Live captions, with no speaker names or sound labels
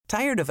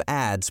Tired of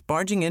ads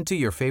barging into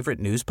your favorite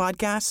news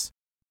podcasts?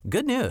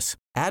 Good news.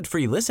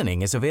 Ad-free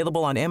listening is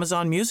available on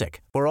Amazon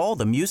Music for all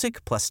the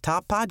music plus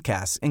top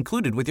podcasts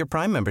included with your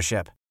Prime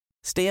membership.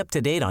 Stay up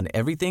to date on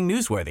everything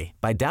newsworthy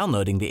by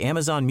downloading the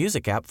Amazon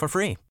Music app for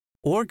free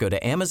or go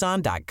to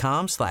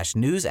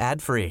amazon.com/news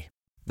ad free.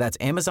 That's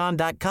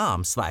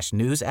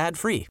amazon.com/news ad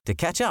free to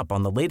catch up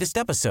on the latest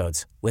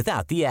episodes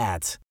without the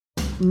ads.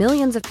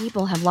 Millions of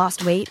people have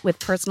lost weight with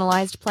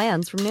personalized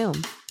plans from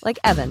Noom. Like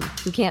Evan,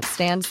 who can't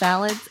stand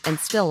salads and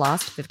still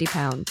lost 50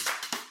 pounds.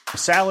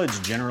 Salads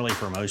generally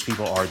for most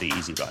people are the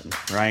easy button,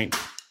 right?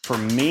 For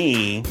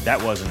me,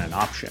 that wasn't an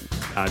option.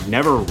 I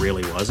never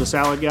really was a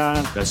salad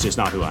guy. That's just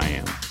not who I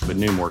am. But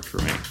Noom worked for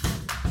me.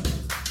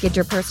 Get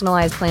your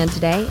personalized plan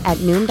today at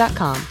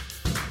Noom.com.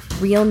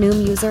 Real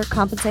Noom user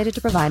compensated to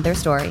provide their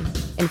story.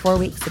 In 4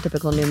 weeks, the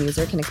typical Noom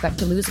user can expect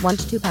to lose 1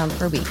 to 2 pounds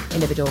per week.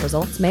 Individual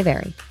results may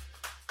vary.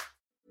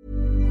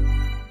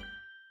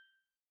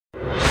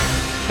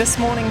 This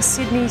morning,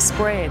 Sydney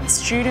spread.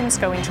 Students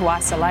go into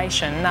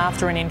isolation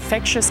after an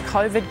infectious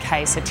COVID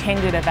case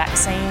attended a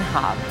vaccine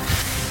hub.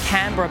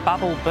 Canberra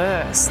bubble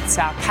bursts.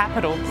 Our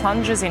capital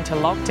plunges into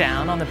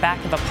lockdown on the back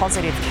of a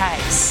positive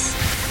case.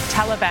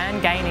 Taliban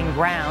gaining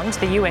ground.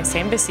 The US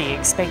Embassy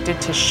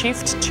expected to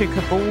shift to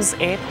Kabul's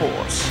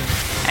airport.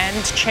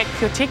 And check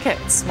your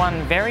tickets.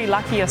 One very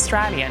lucky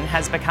Australian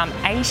has become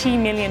 $80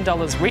 million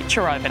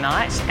richer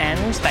overnight,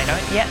 and they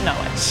don't yet know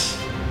it.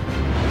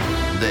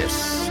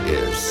 This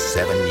is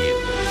 7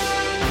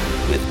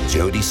 News with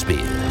Jody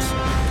Spears.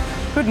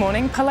 Good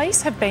morning.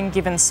 Police have been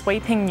given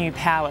sweeping new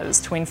powers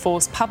to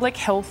enforce public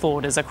health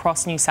orders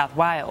across New South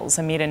Wales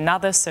amid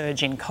another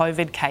surge in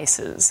COVID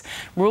cases.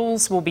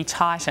 Rules will be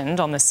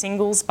tightened on the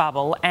singles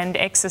bubble and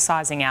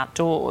exercising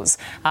outdoors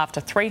after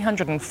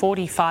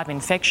 345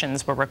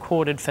 infections were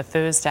recorded for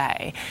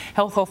Thursday.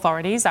 Health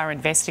authorities are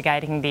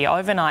investigating the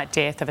overnight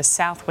death of a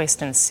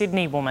southwestern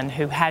Sydney woman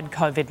who had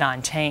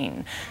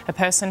COVID-19. A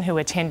person who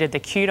attended the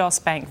Kudos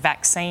Bank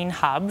vaccine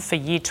hub for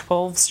Year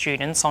 12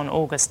 students on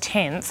August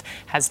 10th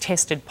has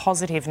tested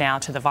positive now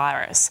to the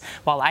virus,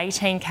 while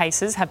 18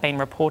 cases have been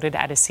reported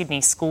at a Sydney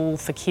school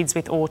for kids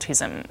with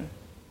autism.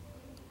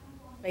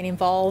 Been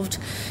involved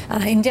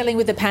in dealing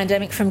with the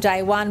pandemic from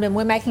day one, and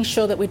we're making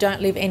sure that we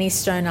don't leave any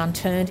stone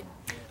unturned.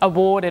 A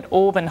ward at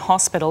Auburn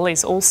Hospital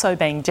is also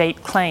being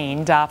deep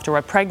cleaned after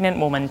a pregnant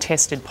woman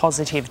tested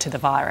positive to the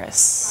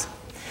virus.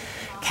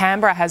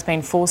 Canberra has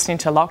been forced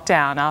into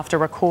lockdown after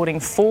recording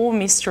 4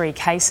 mystery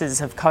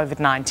cases of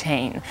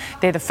COVID-19.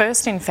 They're the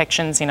first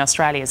infections in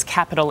Australia's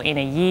capital in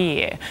a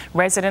year.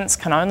 Residents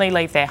can only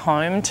leave their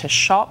home to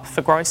shop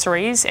for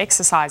groceries,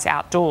 exercise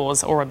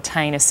outdoors or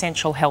obtain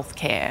essential health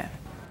care.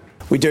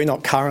 We do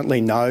not currently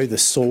know the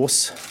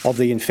source of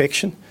the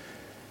infection,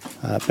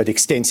 but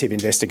extensive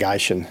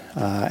investigation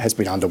has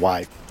been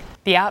underway.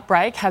 The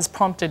outbreak has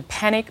prompted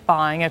panic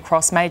buying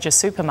across major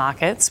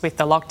supermarkets, with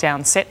the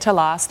lockdown set to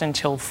last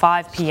until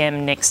 5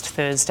 p.m. next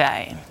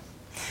Thursday.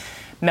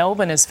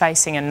 Melbourne is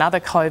facing another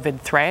COVID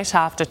threat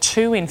after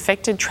 2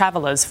 infected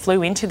travellers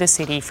flew into the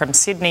city from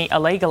Sydney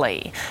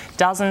illegally.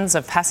 Dozens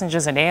of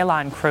passengers and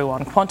airline crew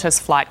on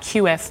Qantas flight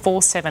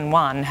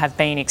QF471 have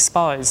been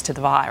exposed to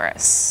the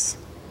virus.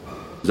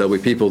 There were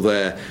people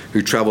there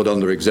who travelled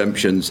under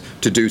exemptions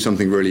to do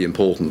something really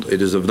important.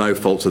 It is of no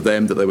fault of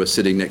them that they were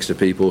sitting next to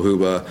people who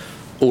were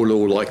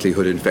all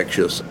likelihood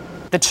infectious.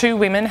 The 2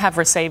 women have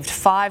received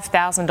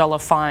 $5,000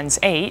 fines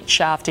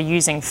each after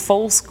using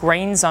false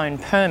green zone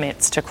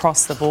permits to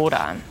cross the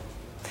border.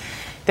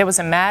 There was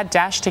a mad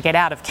dash to get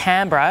out of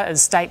Canberra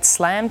as states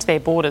slammed their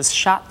borders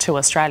shut to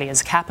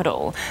Australia's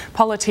capital.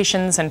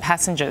 Politicians and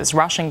passengers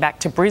rushing back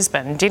to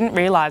Brisbane didn't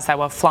realise they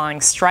were flying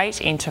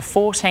straight into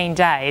 14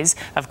 days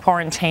of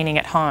quarantining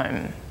at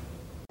home.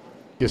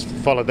 Just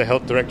follow the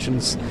health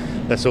directions.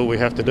 That's all we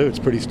have to do. It's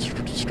pretty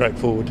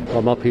straightforward.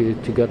 I'm up here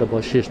to go to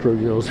my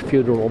sister-in-law's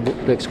funeral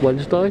next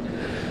Wednesday,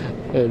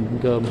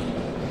 and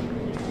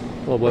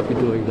I won't be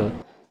doing that.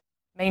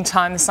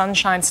 Meantime, the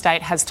Sunshine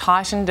State has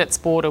tightened its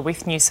border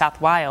with New South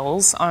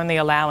Wales, only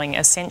allowing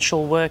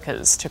essential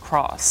workers to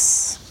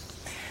cross.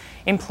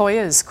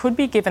 Employers could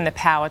be given the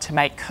power to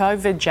make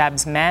COVID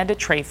jabs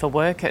mandatory for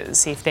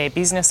workers if their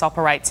business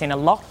operates in a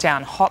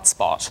lockdown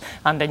hotspot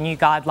under new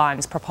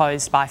guidelines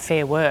proposed by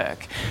Fair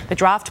Work. The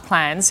draft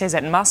plan says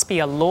it must be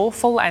a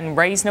lawful and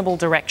reasonable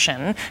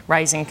direction,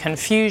 raising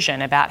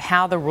confusion about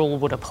how the rule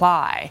would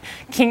apply.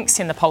 Kinks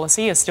in the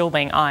policy are still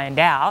being ironed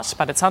out,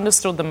 but it's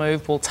understood the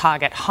move will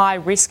target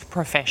high-risk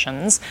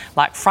professions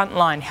like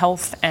frontline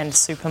health and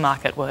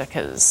supermarket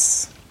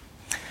workers.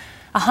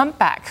 A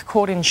humpback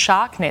caught in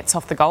shark nets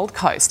off the Gold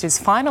Coast is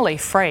finally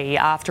free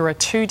after a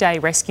 2-day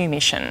rescue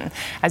mission.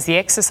 As the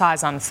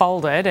exercise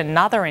unfolded,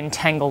 another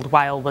entangled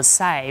whale was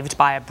saved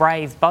by a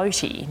brave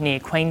boatie near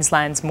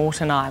Queensland's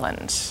Moreton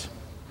Island.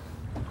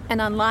 An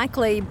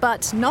unlikely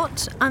but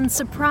not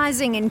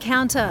unsurprising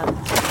encounter.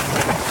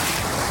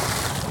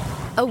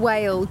 A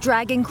whale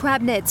dragging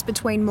crab nets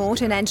between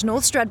Moreton and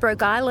North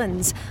Stradbroke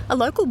Islands. A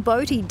local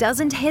boatie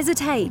doesn't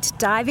hesitate,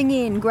 diving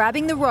in,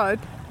 grabbing the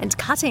rope and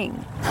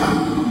cutting.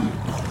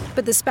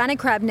 But the spanner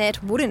crab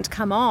net wouldn't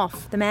come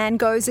off. The man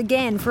goes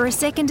again for a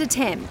second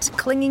attempt,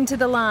 clinging to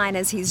the line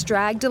as he's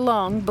dragged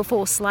along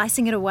before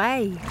slicing it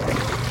away.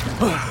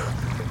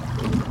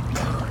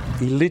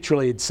 He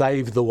literally had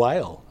saved the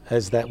whale,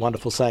 as that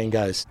wonderful saying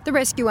goes. The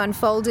rescue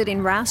unfolded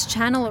in Rouse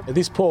Channel.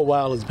 This poor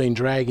whale has been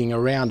dragging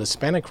around a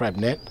spanner crab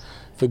net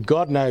for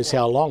God knows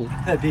how long.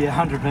 That'd be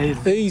 100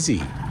 metres.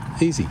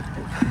 Easy.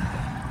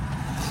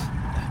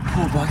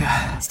 Poor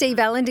bugger. Steve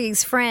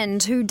Allendy's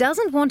friend, who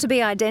doesn't want to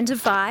be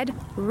identified,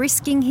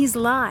 risking his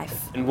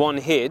life. And one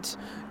hit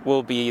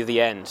will be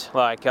the end.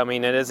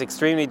 It is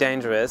extremely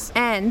dangerous.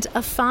 And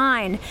a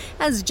fine,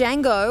 as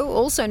Django,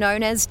 also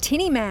known as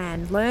Tinny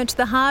Man, learnt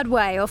the hard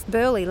way off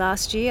Burleigh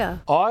last year.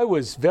 I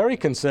was very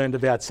concerned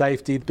about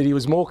safety, but he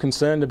was more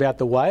concerned about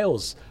the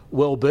whale's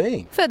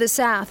well-being. Further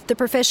south, the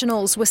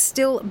professionals were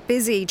still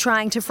busy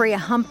trying to free a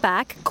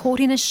humpback caught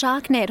in a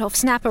shark net off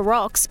Snapper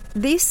Rocks.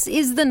 This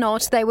is the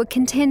knot they were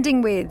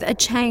contending with, a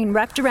chain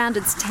wrapped around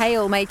its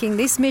tail, making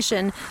this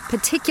mission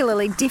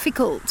particularly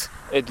difficult.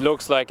 It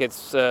looks like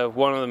it's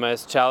one of the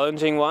most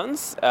challenging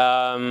ones.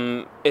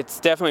 It's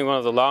definitely one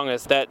of the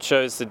longest. That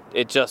shows that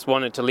it just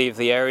wanted to leave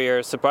the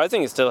area.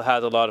 Surprisingly, it still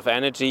had a lot of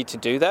energy to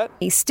do that.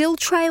 He's still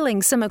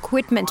trailing some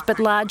equipment, but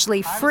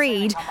largely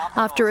freed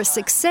after a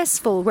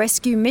successful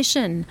rescue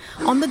mission.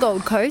 On the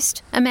Gold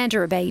Coast,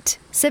 Amanda Abate,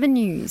 7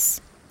 News.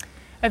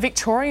 A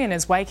Victorian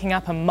is waking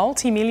up a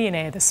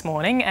multi-millionaire this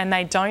morning and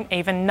they don't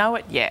even know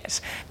it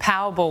yet.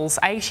 Powerball's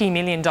 $80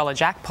 million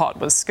jackpot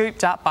was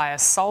scooped up by a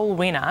sole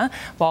winner.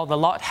 While the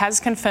lot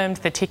has confirmed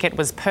the ticket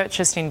was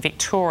purchased in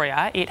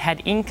Victoria, it had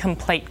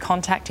incomplete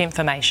contact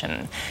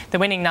information. The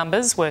winning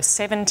numbers were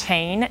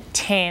 17,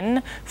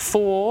 10,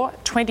 4,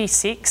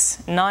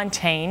 26,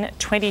 19,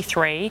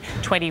 23,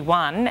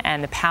 21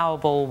 and the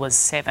Powerball was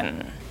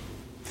 7.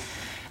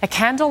 A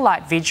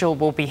candlelight vigil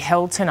will be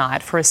held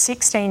tonight for a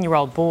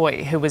 16-year-old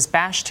boy who was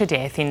bashed to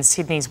death in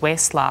Sydney's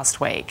West last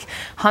week.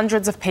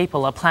 Hundreds of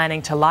people are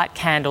planning to light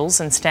candles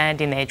and stand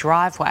in their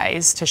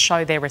driveways to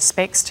show their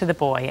respects to the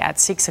boy at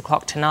 6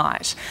 o'clock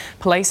tonight.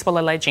 Police will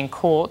allege in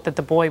court that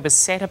the boy was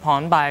set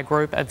upon by a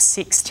group of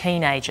 6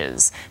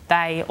 teenagers.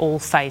 They all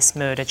face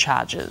murder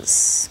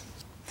charges.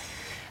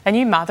 A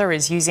new mother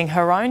is using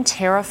her own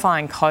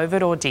terrifying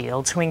COVID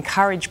ordeal to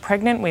encourage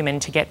pregnant women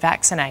to get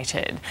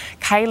vaccinated.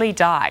 Kaylee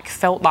Dyke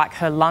felt like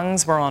her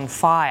lungs were on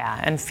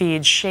fire and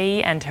feared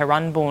she and her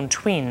unborn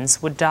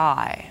twins would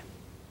die.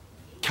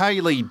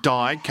 Kaylee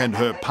Dyke and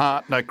her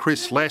partner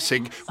Chris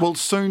Lassig will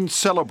soon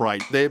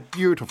celebrate their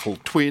beautiful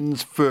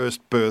twins'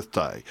 first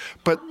birthday.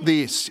 But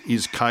this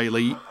is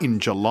Kaylee in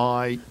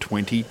July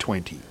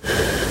 2020.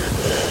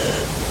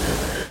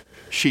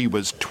 She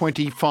was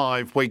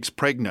 25 weeks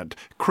pregnant.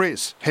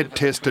 Chris had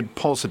tested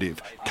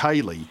positive.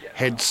 Kaylee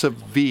had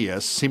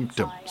severe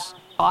symptoms.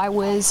 I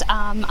was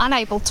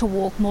unable to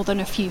walk more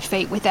than a few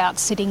feet without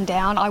sitting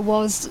down. I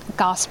was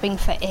gasping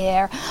for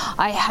air.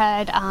 I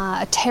had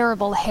a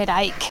terrible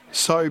headache.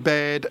 So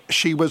bad,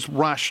 she was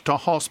rushed to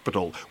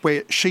hospital,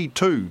 where she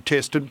too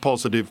tested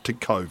positive to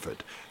COVID.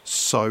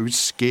 So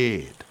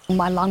scared.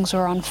 My lungs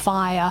were on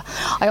fire.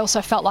 I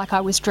also felt like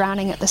I was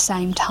drowning at the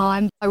same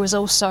time. I was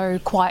also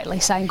quietly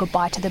saying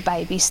goodbye to the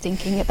babies,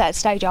 thinking at that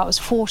stage I was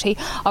 40.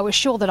 I was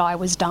sure that I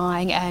was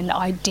dying and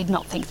I did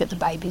not think that the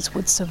babies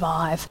would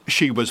survive.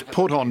 She was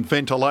put on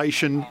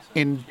ventilation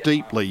and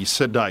deeply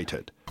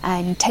sedated.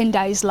 And 10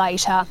 days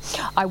later,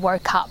 I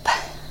woke up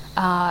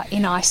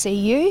in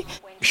ICU.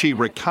 She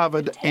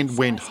recovered and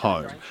went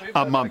home.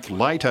 A month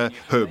later,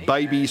 her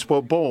babies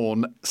were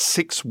born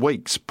 6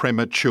 weeks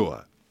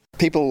premature.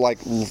 People look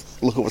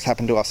at what's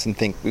happened to us and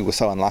think we were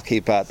so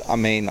unlucky, but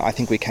I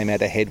think we came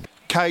out ahead.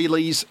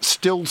 Kaylee's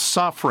still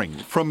suffering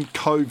from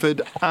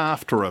COVID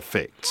after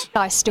effects.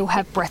 I still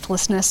have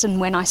breathlessness, and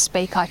when I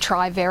speak I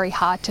try very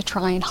hard to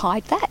try and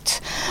hide that.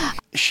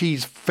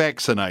 She's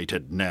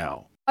vaccinated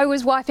now. I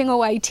was wiping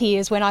away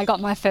tears when I got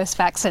my first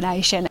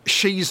vaccination.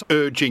 She's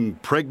urging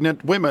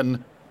pregnant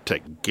women to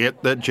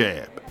get the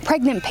jab.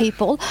 Pregnant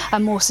people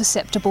are more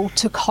susceptible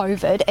to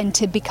COVID and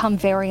to become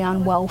very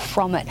unwell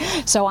from it.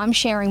 So I'm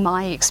sharing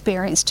my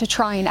experience to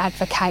try and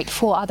advocate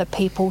for other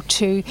people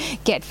to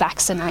get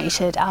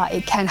vaccinated.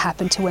 It can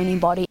happen to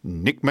anybody.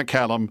 Nick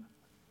McCallum,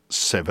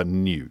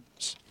 7 News.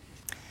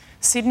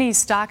 Sydney's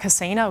Star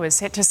Casino is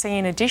set to see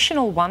an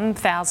additional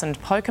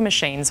 1,000 poker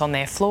machines on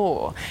their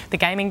floor. The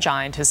gaming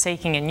giant is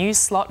seeking a new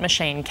slot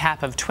machine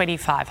cap of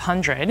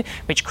 2,500,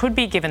 which could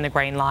be given the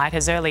green light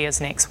as early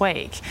as next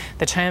week.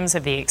 The terms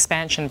of the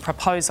expansion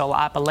proposal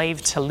are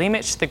believed to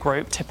limit the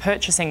group to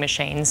purchasing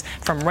machines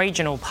from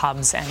regional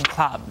pubs and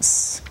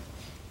clubs.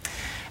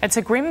 It's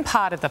a grim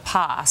part of the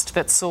past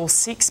that saw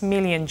 6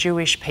 million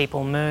Jewish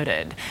people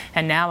murdered,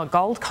 and now a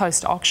Gold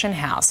Coast auction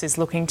house is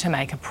looking to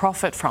make a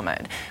profit from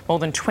it. More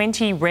than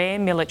 20 rare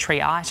military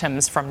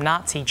items from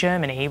Nazi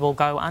Germany will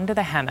go under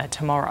the hammer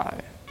tomorrow.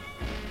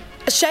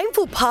 A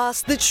shameful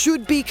past that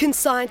should be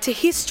consigned to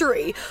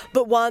history,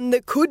 but one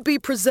that could be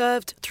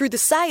preserved through the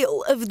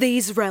sale of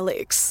these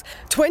relics.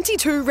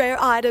 22 rare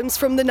items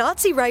from the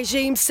Nazi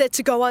regime set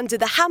to go under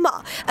the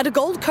hammer at a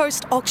Gold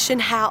Coast auction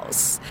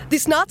house.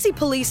 This Nazi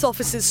police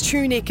officer's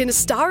tunic and a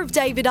Star of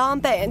David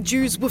armband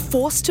Jews were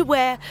forced to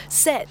wear,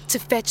 set to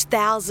fetch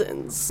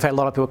thousands. A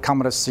lot of people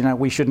come at us,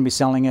 we shouldn't be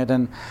selling it,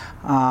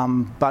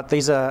 but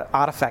these are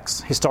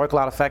artefacts, historical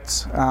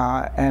artefacts,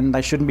 and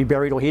they shouldn't be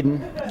buried or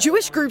hidden.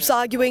 Jewish groups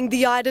arguing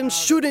the items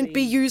shouldn't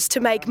be used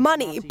to make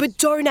money, but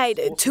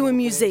donated to a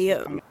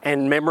museum.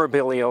 And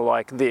memorabilia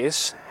like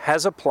this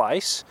has a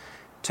place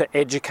to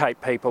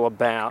educate people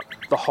about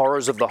the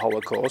horrors of the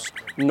Holocaust,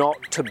 not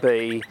to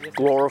be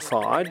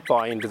glorified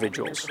by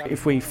individuals.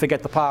 If we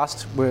forget the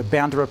past, we're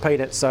bound to repeat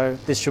it, so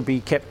this should be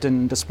kept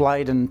and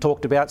displayed and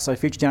talked about so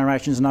future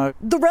generations know.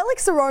 The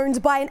relics are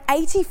owned by an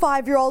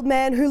 85-year-old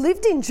man who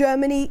lived in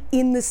Germany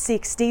in the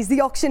 60s.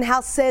 The auction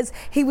house says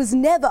he was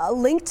never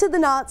linked to the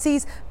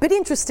Nazis, but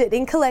interested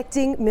in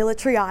collecting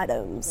military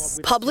items.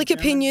 Public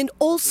opinion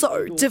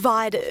also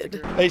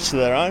divided. Each to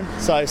their own,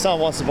 so if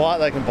someone wants to buy it,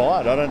 they can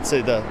buy it. I don't see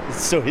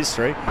it's still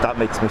history. That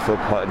makes me feel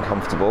quite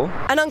uncomfortable.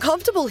 An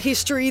uncomfortable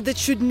history that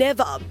should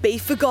never be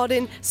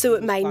forgotten, so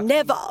it may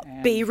never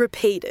be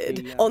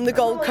repeated. On the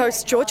Gold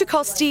Coast, Georgia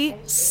Costi,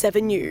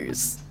 7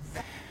 News.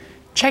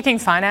 Checking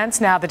finance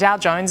now, the Dow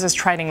Jones is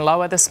trading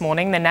lower this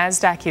morning. The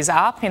Nasdaq is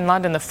up. In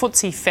London, the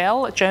FTSE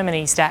fell.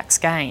 Germany's DAX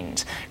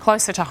gained.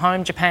 Closer to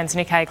home, Japan's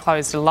Nikkei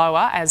closed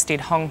lower, as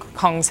did Hong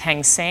Kong's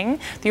Hang Seng.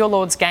 The All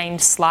Ords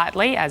gained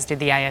slightly, as did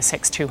the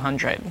ASX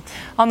 200.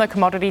 On the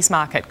commodities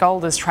market,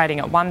 gold is trading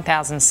at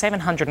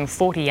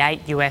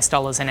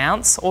 $1,748 an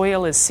ounce.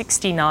 Oil is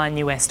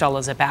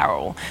 $69 a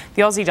barrel.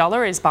 The Aussie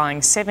dollar is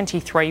buying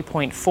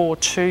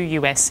 73.42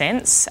 US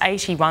cents,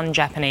 81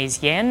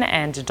 Japanese yen,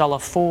 and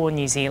 $1.04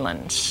 New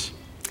Zealand.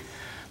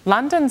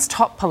 London's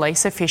top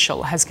police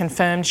official has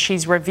confirmed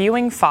she's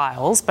reviewing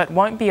files but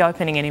won't be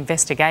opening an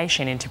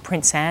investigation into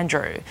Prince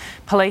Andrew.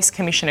 Police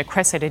Commissioner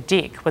Cressida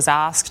Dick was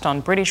asked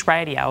on British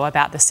radio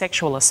about the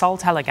sexual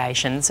assault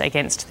allegations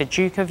against the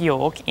Duke of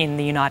York in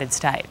the United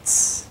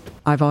States.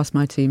 I've asked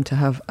my team to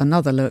have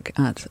another look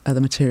at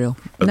the material.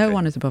 Okay. No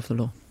one is above the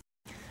law.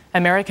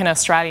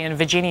 American-Australian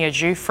Virginia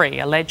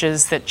Giuffre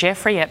alleges that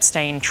Jeffrey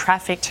Epstein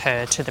trafficked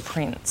her to the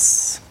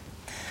Prince.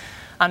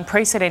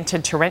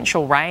 Unprecedented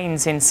torrential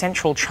rains in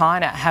central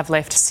China have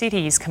left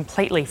cities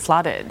completely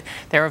flooded.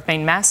 There have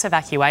been mass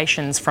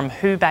evacuations from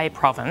Hubei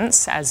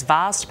province as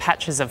vast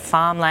patches of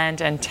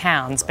farmland and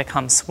towns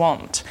become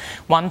swamped.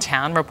 One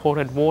town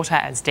reported water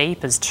as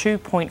deep as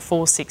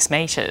 2.46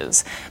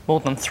 metres. More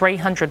than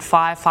 300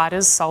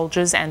 firefighters,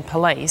 soldiers and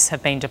police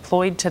have been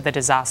deployed to the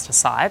disaster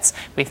sites,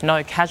 with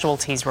no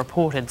casualties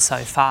reported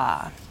so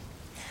far.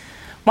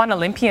 One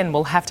Olympian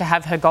will have to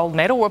have her gold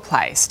medal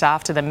replaced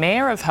after the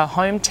mayor of her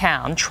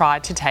hometown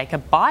tried to take a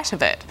bite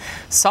of it.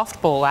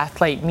 Softball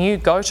athlete Miu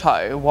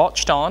Goto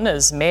watched on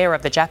as mayor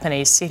of the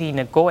Japanese city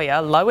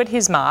Nagoya lowered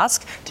his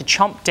mask to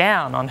chomp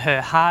down on her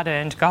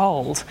hard-earned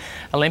gold.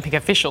 Olympic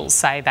officials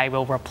say they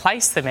will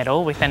replace the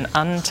medal with an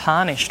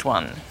untarnished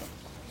one.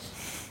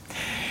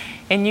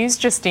 In news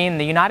just in,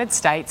 the United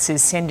States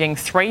is sending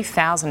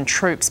 3,000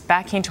 troops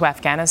back into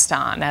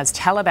Afghanistan as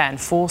Taliban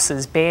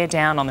forces bear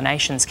down on the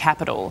nation's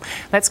capital.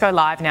 Let's go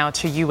live now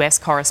to US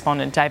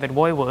correspondent David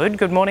Woiwod.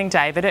 Good morning,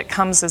 David. It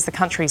comes as the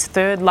country's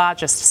third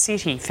largest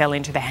city fell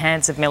into the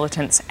hands of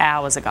militants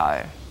hours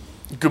ago.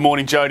 Good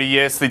morning, Jody.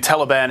 Yes, the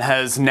Taliban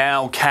has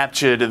now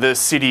captured the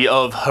city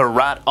of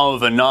Herat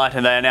overnight,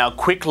 and they are now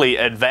quickly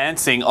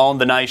advancing on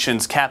the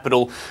nation's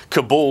capital,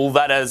 Kabul.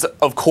 That has,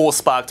 of course,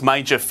 sparked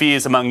major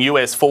fears among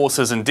US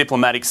forces and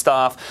diplomatic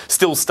staff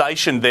still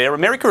stationed there.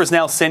 America is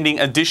now sending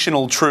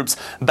additional troops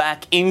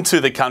back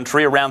into the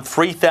country, around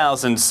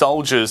 3,000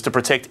 soldiers to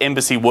protect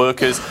embassy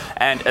workers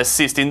and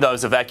assist in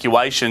those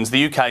evacuations.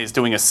 The UK is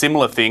doing a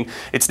similar thing.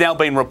 It's now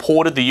been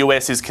reported the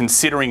US is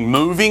considering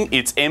moving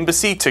its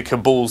embassy to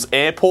Kabul's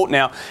airport.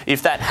 Now,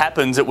 if that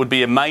happens, it would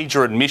be a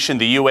major admission.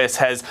 The US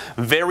has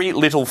very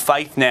little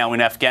faith now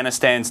in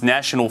Afghanistan's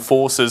national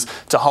forces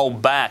to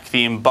hold back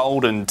the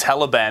emboldened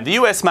Taliban. The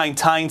US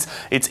maintains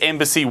its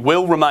embassy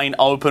will remain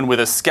open with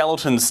a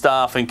skeleton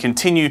staff and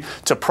continue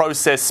to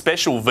process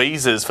special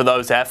visas for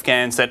those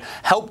Afghans that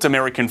helped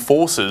American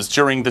forces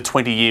during the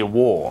 20-year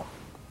war.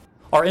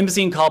 Our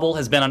embassy in Kabul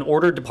has been on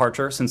ordered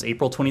departure since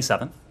April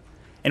 27th,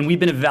 and we've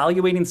been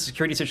evaluating the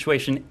security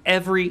situation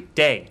every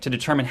day to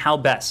determine how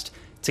best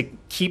to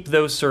keep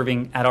those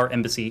serving at our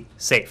embassy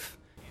safe.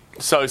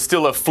 So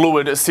still a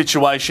fluid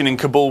situation in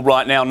Kabul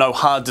right now. No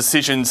hard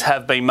decisions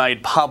have been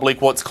made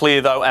public. What's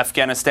clear, though,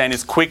 Afghanistan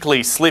is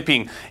quickly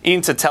slipping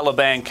into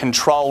Taliban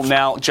control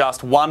now,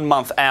 just 1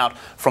 month out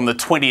from the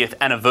 20th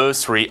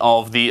anniversary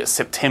of the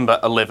September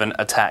 11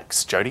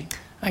 attacks. Jody?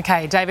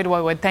 OK, David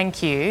Woiwod,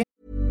 thank you.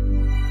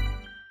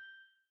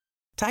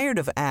 Tired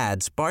of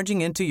ads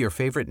barging into your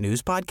favorite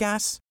news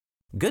podcasts?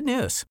 Good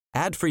news.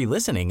 Ad-free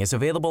listening is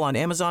available on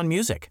Amazon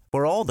Music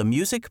for all the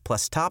music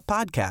plus top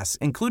podcasts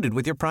included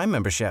with your Prime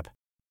membership.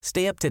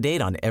 Stay up to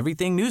date on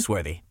everything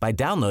newsworthy by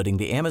downloading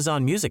the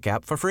Amazon Music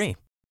app for free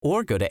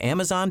or go to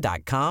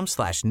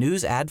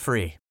amazon.com/news ad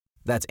free.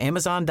 That's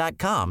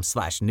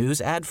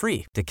amazon.com/news ad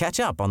free to catch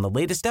up on the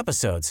latest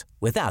episodes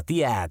without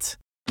the ads.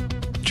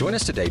 Join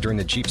us today during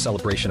the Jeep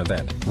Celebration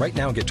event. Right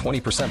now, get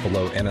 20%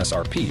 below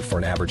MSRP for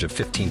an average of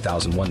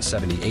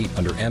 $15,178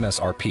 under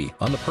MSRP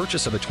on the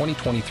purchase of a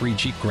 2023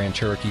 Jeep Grand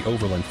Cherokee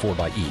Overland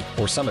 4xE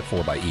or Summit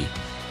 4xE.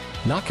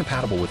 Not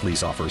compatible with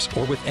lease offers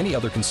or with any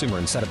other consumer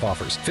incentive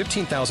offers.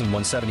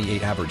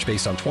 $15,178 average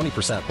based on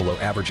 20% below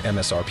average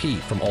MSRP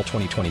from all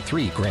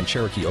 2023 Grand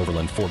Cherokee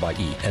Overland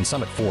 4xE and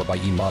Summit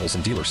 4xE models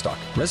in dealer stock.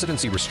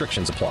 Residency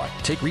restrictions apply.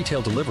 Take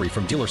retail delivery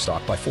from dealer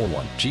stock by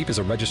 4/1. Jeep is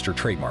a registered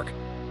trademark.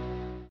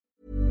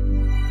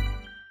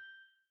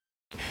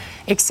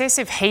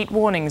 Excessive heat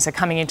warnings are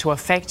coming into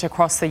effect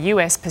across the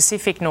US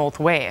Pacific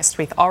Northwest,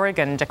 with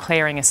Oregon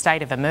declaring a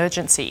state of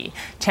emergency.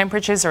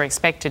 Temperatures are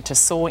expected to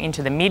soar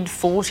into the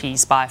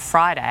mid-40s by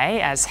Friday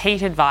as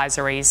heat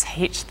advisories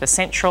hit the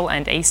central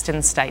and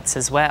eastern states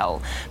as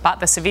well.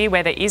 But the severe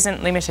weather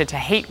isn't limited to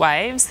heat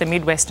waves. The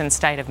midwestern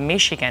state of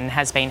Michigan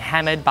has been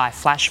hammered by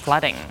flash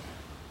flooding.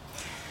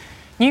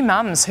 New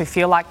mums who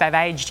feel like they've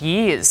aged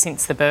years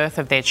since the birth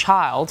of their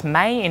child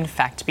may in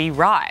fact be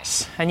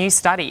right. A new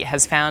study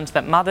has found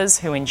that mothers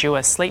who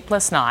endure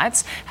sleepless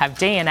nights have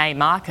DNA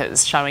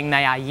markers showing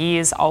they are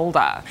years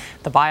older.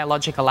 The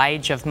biological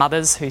age of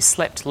mothers who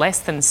slept less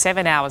than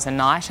 7 hours a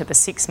night at the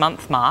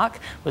 6-month mark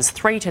was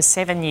 3 to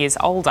 7 years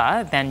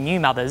older than new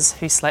mothers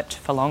who slept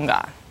for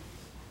longer.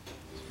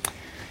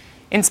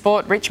 In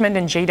sport, Richmond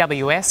and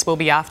GWS will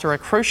be after a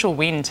crucial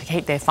win to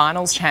keep their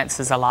finals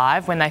chances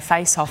alive when they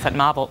face off at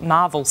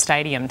Marvel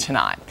Stadium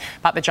tonight.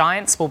 But the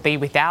Giants will be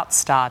without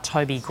star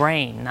Toby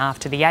Green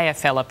after the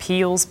AFL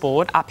Appeals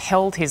Board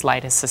upheld his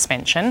latest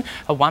suspension,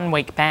 a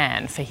 1-week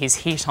ban for his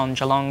hit on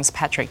Geelong's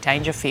Patrick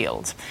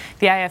Dangerfield.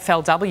 The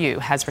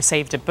AFLW has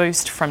received a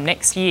boost from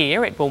next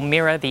year. It will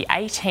mirror the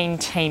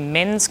 18-team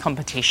men's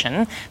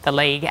competition, the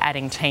league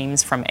adding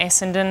teams from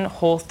Essendon,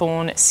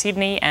 Hawthorn,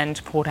 Sydney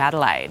and Port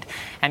Adelaide.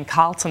 And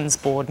Carlton's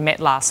board met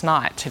last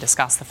night to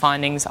discuss the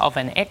findings of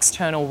an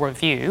external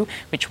review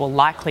which will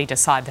likely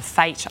decide the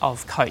fate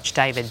of coach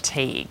David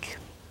Teague.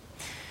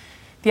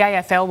 The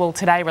AFL will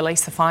today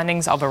release the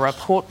findings of a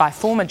report by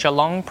former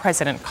Geelong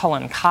president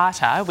Colin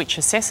Carter, which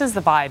assesses the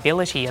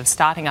viability of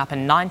starting up a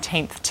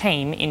 19th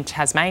team in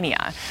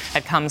Tasmania.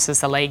 It comes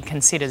as the league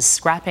considers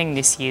scrapping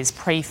this year's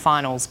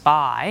pre-finals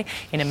bye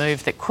in a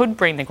move that could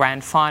bring the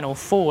grand final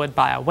forward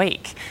by a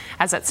week.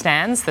 As it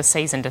stands, the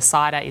season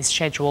decider is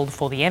scheduled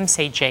for the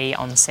MCG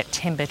on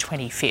September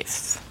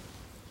 25th.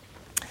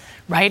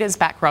 Raiders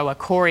back rower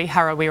Corey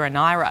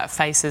Harawira-Naera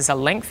faces a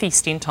lengthy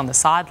stint on the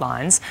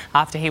sidelines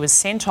after he was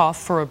sent off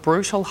for a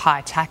brutal high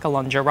tackle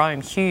on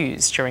Jerome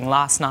Hughes during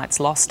last night's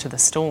loss to the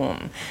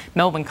Storm.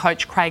 Melbourne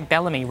coach Craig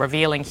Bellamy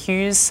revealing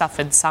Hughes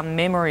suffered some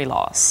memory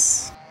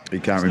loss. He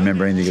can't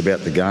remember anything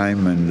about the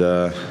game and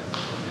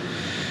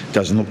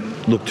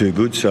doesn't look too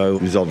good, so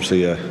it's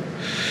obviously a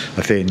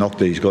fair knock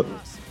that he's got.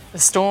 The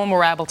Storm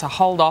were able to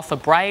hold off a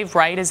brave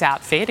Raiders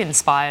outfit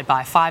inspired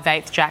by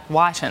 5'8" Jack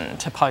Whiten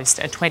to post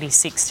a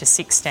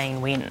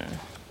 26-16 win.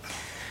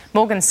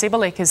 Morgan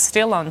Cibilic is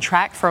still on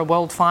track for a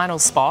world final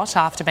spot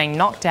after being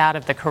knocked out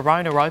of the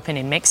Corona Open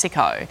in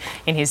Mexico.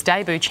 In his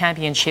debut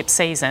championship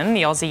season,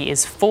 the Aussie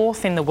is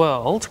 4th in the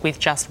world with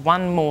just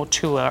one more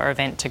tour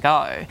event to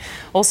go.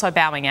 Also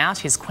bowing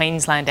out is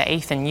Queenslander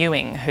Ethan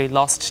Ewing, who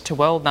lost to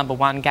world number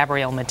 1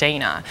 Gabriel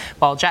Medina,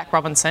 while Jack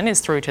Robinson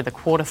is through to the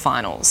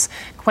quarterfinals.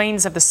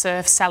 Queens of the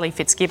Surf Sally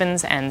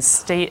Fitzgibbons and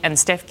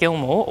Steph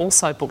Gilmore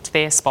also booked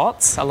their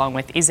spots, along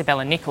with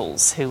Isabella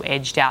Nichols, who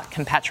edged out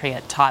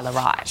compatriot Tyler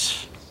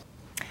Wright.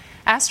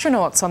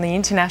 Astronauts on the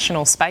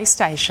International Space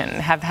Station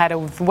have had a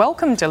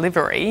welcome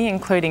delivery,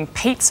 including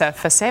pizza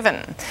for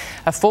 7.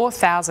 A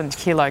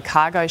 4,000-kilo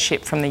cargo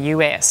ship from the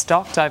US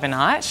docked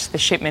overnight, the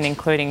shipment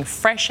including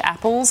fresh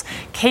apples,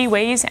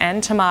 kiwis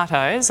and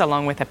tomatoes,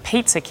 along with a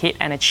pizza kit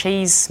and a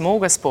cheese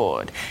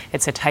smorgasbord.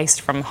 It's a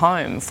taste from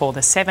home for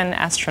the 7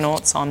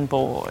 astronauts on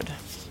board.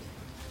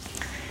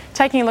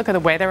 Taking a look at the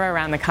weather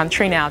around the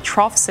country now,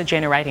 troughs are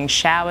generating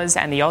showers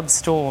and the odd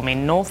storm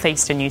in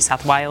northeastern New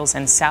South Wales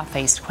and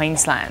southeast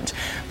Queensland.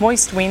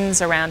 Moist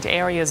winds around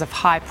areas of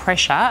high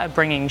pressure are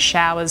bringing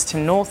showers to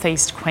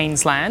northeast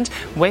Queensland,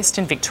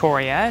 western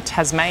Victoria,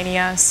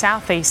 Tasmania,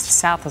 southeast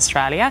South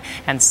Australia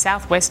and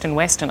southwestern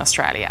Western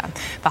Australia.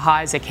 The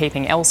highs are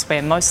keeping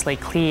elsewhere mostly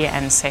clear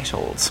and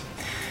settled.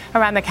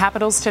 Around the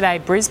capitals today,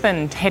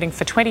 Brisbane heading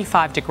for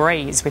 25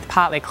 degrees with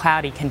partly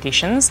cloudy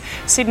conditions.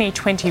 Sydney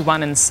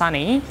 21 and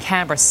sunny.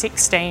 Canberra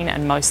 16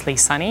 and mostly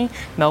sunny.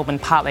 Melbourne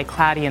partly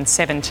cloudy and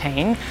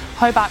 17.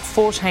 Hobart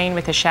 14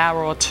 with a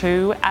shower or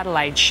 2.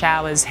 Adelaide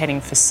showers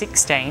heading for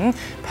 16.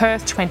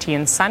 Perth 20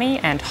 and sunny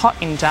and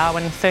hot in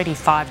Darwin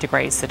 35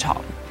 degrees the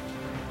top.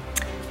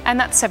 And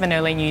that's 7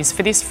 Early News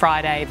for this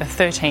Friday, the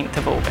 13th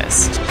of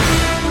August.